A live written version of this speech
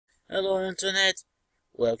Hello Internet,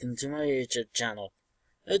 welcome to my YouTube channel.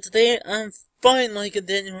 Today I'm finally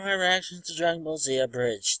continuing my reactions to Dragon Ball Z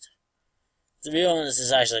Abridged. To be honest,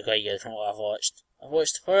 it's actually quite good from what I've watched. I've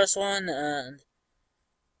watched the first one and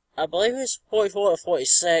I believe it's 44 or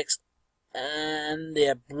 46 and the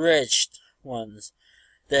abridged ones.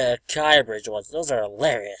 The Kai-bridge ones, those are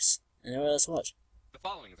hilarious. Anyway, let's watch. The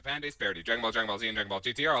following is a fan-based parody. Dragon Ball Z, and Dragon Ball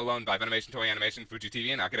GT are all owned by Funimation, Toei Animation, Fuji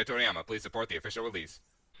TV, and Akira Toriyama. Please support the official release.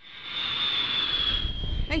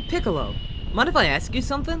 Hey Piccolo, mind if I ask you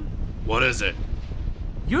something? What is it?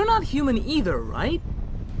 You're not human either, right?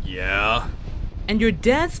 Yeah? And your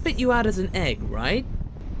dad spit you out as an egg, right?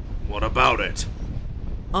 What about it?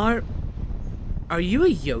 Are you a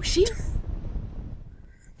Yoshi?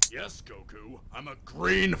 Yes, Goku. I'm a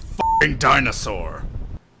green f***ing dinosaur.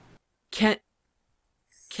 Can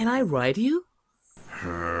I ride you?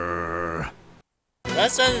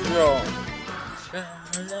 That sounded wrong.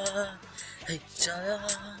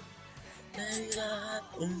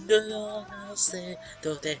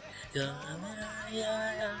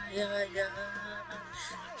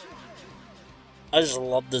 I just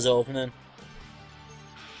love this opening.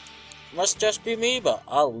 Must just be me, but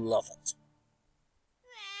I love it.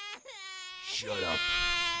 Shut up.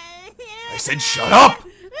 I said shut up!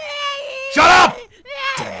 Shut up!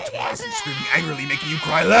 Damn it, why isn't screaming angrily making you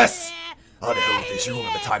cry less? Oh, the hell with this, you're going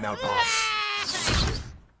on the timeout bomb.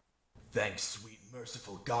 Thanks, sweet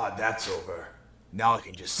merciful God, that's over. Now I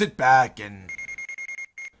can just sit back and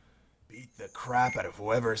beat the crap out of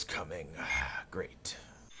whoever's coming. Great.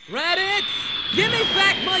 Raditz! Give me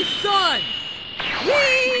back my son!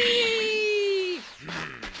 Whee!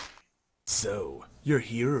 So, you're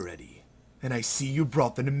here already. And I see you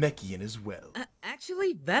brought the Namekian as well.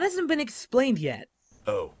 Actually, that hasn't been explained yet.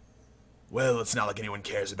 Oh. Well, it's not like anyone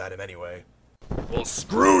cares about him anyway. Well,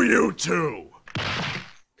 screw you too!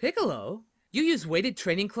 Piccolo, you use weighted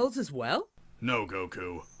training clothes as well? No,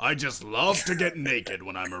 Goku. I just love to get naked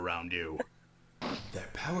when I'm around you. Their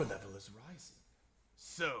power level is rising.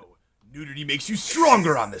 So, nudity makes you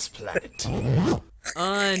stronger on this planet. No.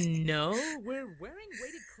 We're wearing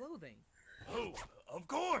weighted clothing. Oh, of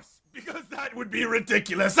course, because that would be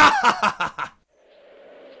ridiculous.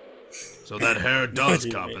 So that hair does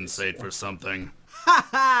compensate for something. Ha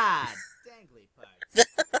ha! Dangly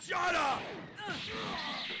part. Shut up!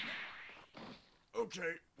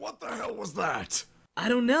 Okay, what the hell was that? I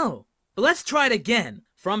don't know, but let's try it again.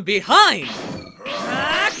 From behind!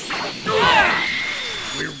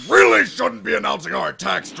 We really shouldn't be announcing our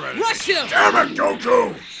attack strategy. Rush him! Damn it,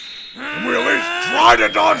 Goku! Can we at least try to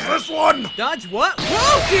dodge this one? Dodge what?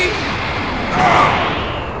 Roshi! Ha!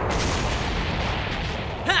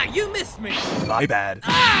 You missed me! My bad.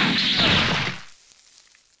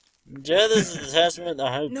 Yeah, this is a testament to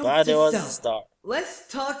how bad it was at the start. Less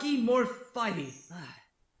talky, more fighty.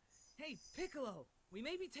 Hey, Piccolo, we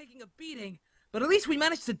may be taking a beating, but at least we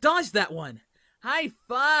managed to dodge that one. High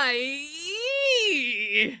five!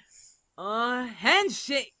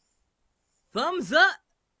 Handshake! Thumbs up!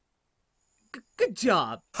 Good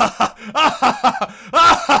job.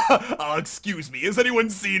 Oh, excuse me, has anyone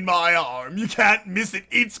seen my arm? You can't miss it,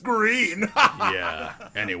 it's green. Yeah,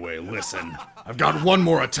 anyway, listen. I've got one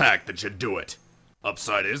more attack that should do it.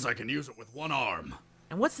 Upside is I can use it with one arm.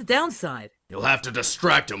 And what's the downside? You'll have to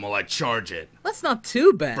distract him while I charge it. That's not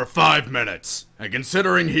too bad. For 5 minutes. And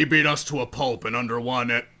considering he beat us to a pulp in under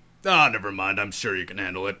one, never mind, I'm sure you can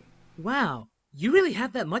handle it. Wow, you really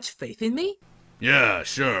have that much faith in me? Yeah,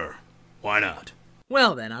 sure. Why not?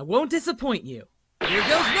 Well then, I won't disappoint you. Here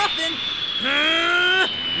goes nothing!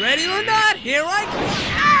 Ready or not, here I come!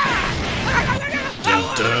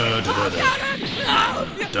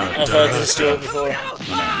 I've heard this joke before.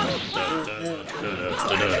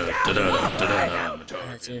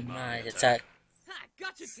 That's in my attack.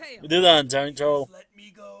 Got your tail. We do that on Don't Troll. Let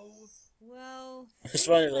me go. Well, It's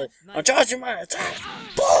funny, like, I'm charging my attack!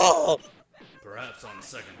 Boom! Perhaps on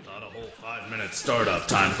second thought, a whole 5-minute startup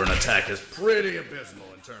time for an attack is pretty abysmal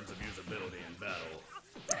in terms of usability in battle.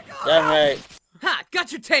 Damn right. Ha!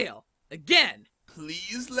 Got your tail! Again!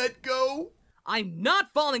 Please let go. I'm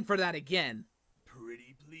not falling for that again!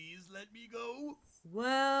 Pretty please let me go.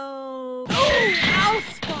 Well... Oh! Ow,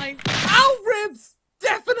 spine! Ow, ribs!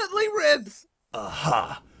 Definitely ribs!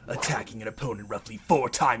 Aha! Attacking an opponent roughly 4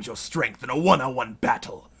 times your strength in a one-on-one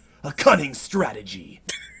battle. A cunning strategy.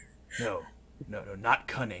 No, not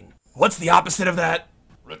cunning. What's the opposite of that?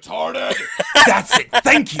 Retarded! That's it,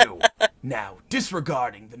 thank you! Now,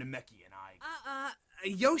 disregarding the Namekian,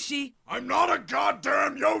 Yoshi? I'm not a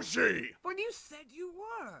goddamn Yoshi! But you said you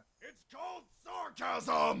were! It's called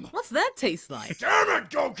sarcasm! What's that taste like? Damn it,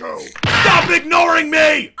 Goku! Stop ignoring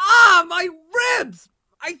me! Ah! Ah, my ribs!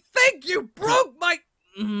 I think you broke my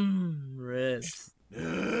ribs.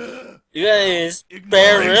 You guys,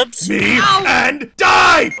 spare ribs? Me Ow! and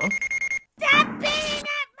die! Stop beating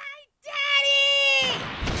up my daddy!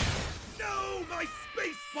 No, my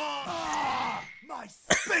space bomb! My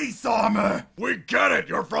space armor! We get it,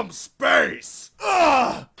 you're from space!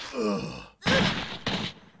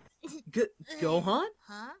 Gohan?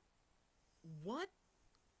 Huh? What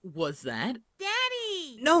was that?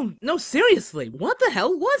 Daddy! No, seriously, what the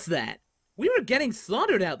hell was that? We were getting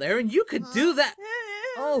slaughtered out there and you could do that.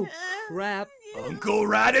 Oh, crap. Uncle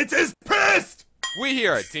Raditz is pissed! We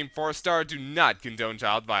here at Team 4 Star do not condone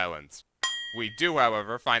child violence. We do,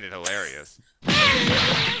 however, find it hilarious.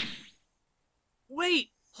 Wait,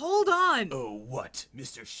 hold on. Oh, what?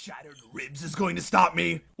 Mr. Shattered Ribs is going to stop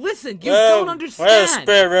me? Listen, you Well, don't understand. well,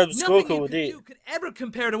 spare ribs Nothing Goku you would could eat. do could ever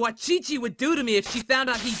compare to what Chi-Chi would do to me if she found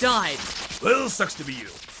out he died. Well, sucks to be you.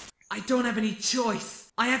 I don't have any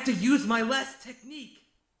choice. I have to use my last technique.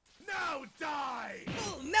 Now die!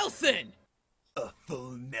 Full Nelson! A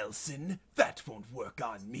full Nelson? That won't work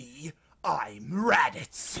on me. I'm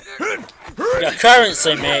Raditz. Your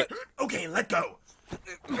currency, mate. Okay, let go.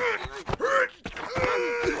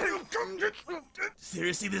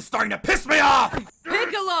 Seriously, this is starting to piss me off!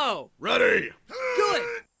 Piccolo! Ready! Good!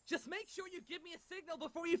 Just make sure you give me a signal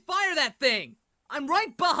before you fire that thing! I'm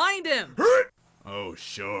right behind him! Oh,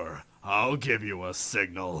 sure. I'll give you a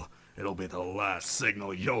signal. It'll be the last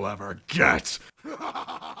signal you'll ever get.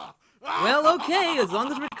 Well, okay, as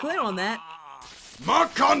long as we're clear on that.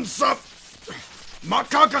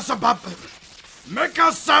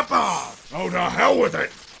 Mikasapa! Oh, to hell with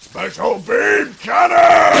it! Special beam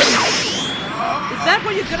cannon! Is that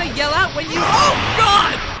what you're gonna yell out when you— Oh,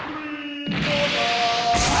 God!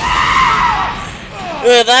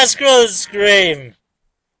 That's Grill's scream.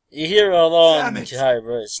 You hear it all Damn on it. high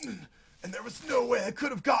burst. And there was no way I could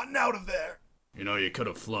have gotten out of there. You know, you could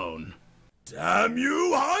have flown. Damn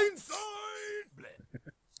you, hindsight!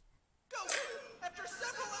 Go! After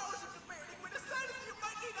several hours of debating, we decided you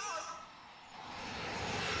might need us!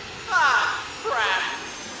 Ah, crap!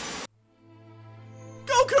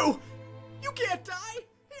 Goku! You can't die!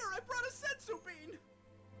 Here, I brought a sensu bean!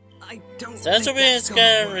 I don't Sensu think beans that's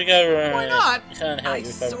can gonna work. recover. Why not? Can't help I you.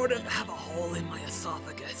 sort of have a hole in my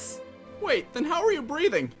esophagus. Wait, then how are you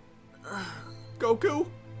breathing? Goku?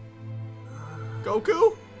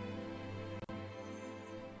 Goku?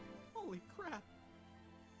 Holy crap.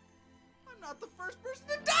 I'm not the first person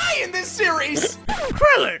to die in this series!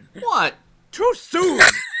 Krillin! What? Too soon!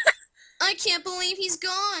 I can't believe he's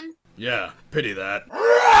gone. Yeah, pity that.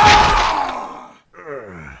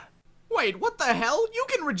 Wait, what the hell? You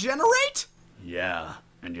can regenerate? Yeah,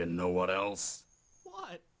 and you know what else?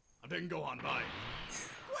 What? I didn't go on mine.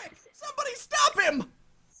 Quick! Somebody stop him!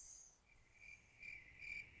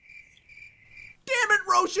 Damn it,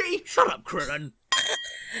 Roshi! Shut up, Krillin!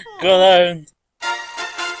 Go down.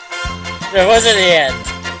 There wasn't the end.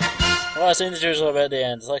 Well, I seen the truth about the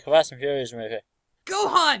end. It's like a Fast and Furious movie.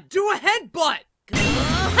 Gohan, do a headbutt!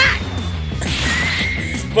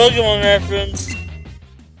 Pokemon reference.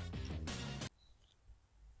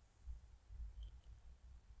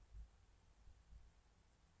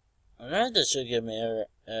 Alright, this should give me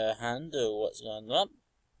a hand of what's going on.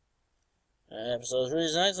 Episode 3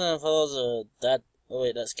 is next and it follows that. Oh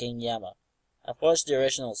wait, that's King Yama. I've watched the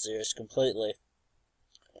original series completely.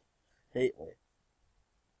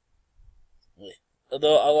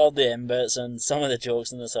 Although I love the end bits and some of the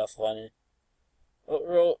jokes in this are funny.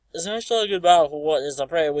 Overall, it's actually a good battle for what is a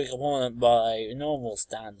pretty weak opponent by normal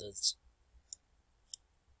standards.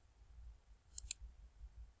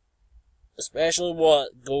 Especially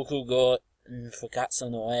what Goku got in Fukatsu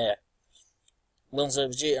no Air.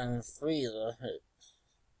 Alongside Vegeta and Frieza.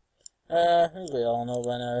 I think we all know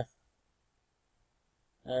by now.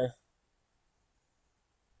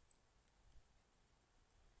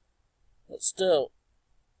 But still,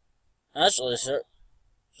 actually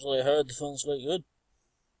heard the film's quite good.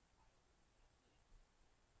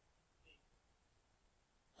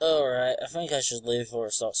 Alright, I think I should leave before I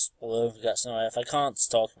start spoiling Fukatsu no Air. If I can't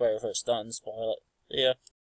talk about it before I start and spoil it. Yeah.